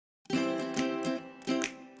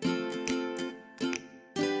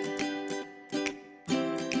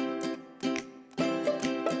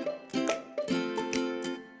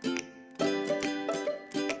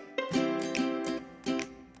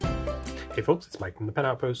Hey folks, it's Mike from the Pen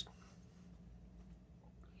Outpost.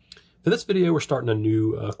 For this video, we're starting a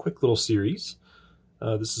new quick little series.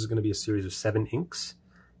 This is going to be a series of 7 inks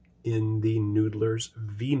in the Noodlers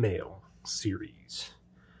V-mail series.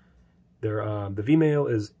 The V-mail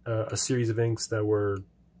is a series of inks that were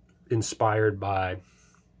inspired by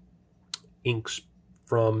inks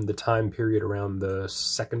from the time period around the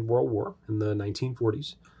Second World War in the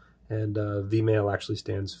 1940s. And V-mail actually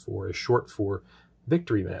stands for, is short for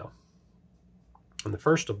Victory Mail. And the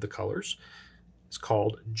first of the colors is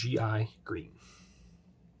called GI Green.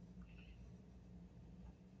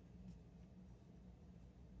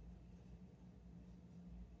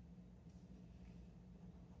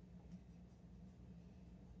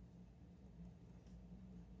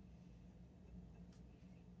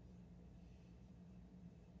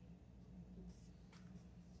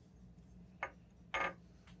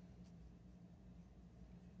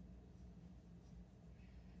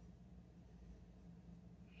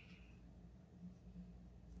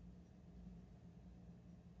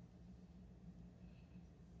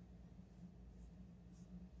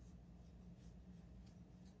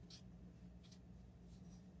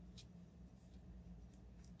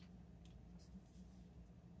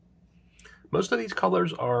 Most of these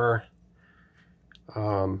colors are,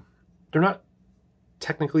 they're not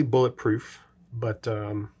technically bulletproof, but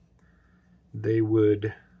they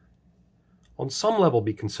would, on some level,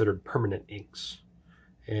 be considered permanent inks.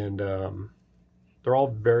 And they're all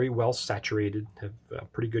very well saturated, have a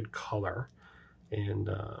pretty good color, and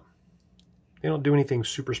they don't do anything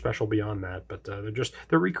super special beyond that, but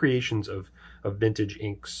they're recreations of vintage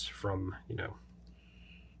inks from, you know,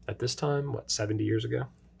 at this time, what, 70 years ago?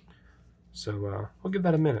 So we'll give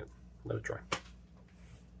that a minute, let it dry.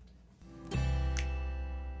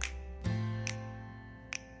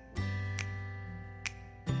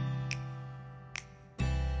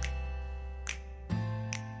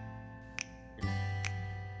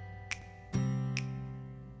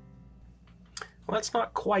 Well, that's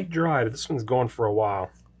not quite dry, but this one's gone for a while.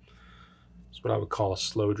 It's what I would call a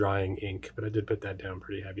slow drying ink, but I did put that down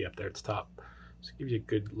pretty heavy up there at the top. So give you a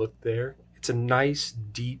good look there. It's a nice,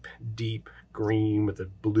 deep green with a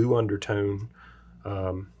blue undertone.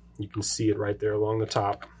 You can see it right there along the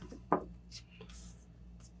top,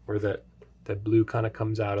 where that blue kind of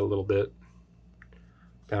comes out a little bit.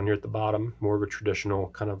 Down here at the bottom, more of a traditional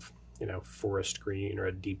kind of, you know, forest green or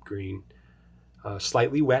a deep green.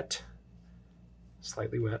 Slightly wet.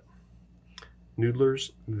 Noodlers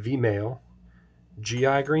V-mail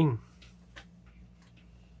GI Green.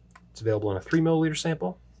 It's available in a 3 milliliter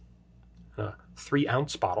sample, a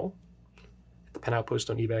 3-ounce bottle, at the Pen Outpost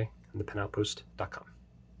on eBay and thepenoutpost.com.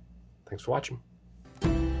 Thanks for watching.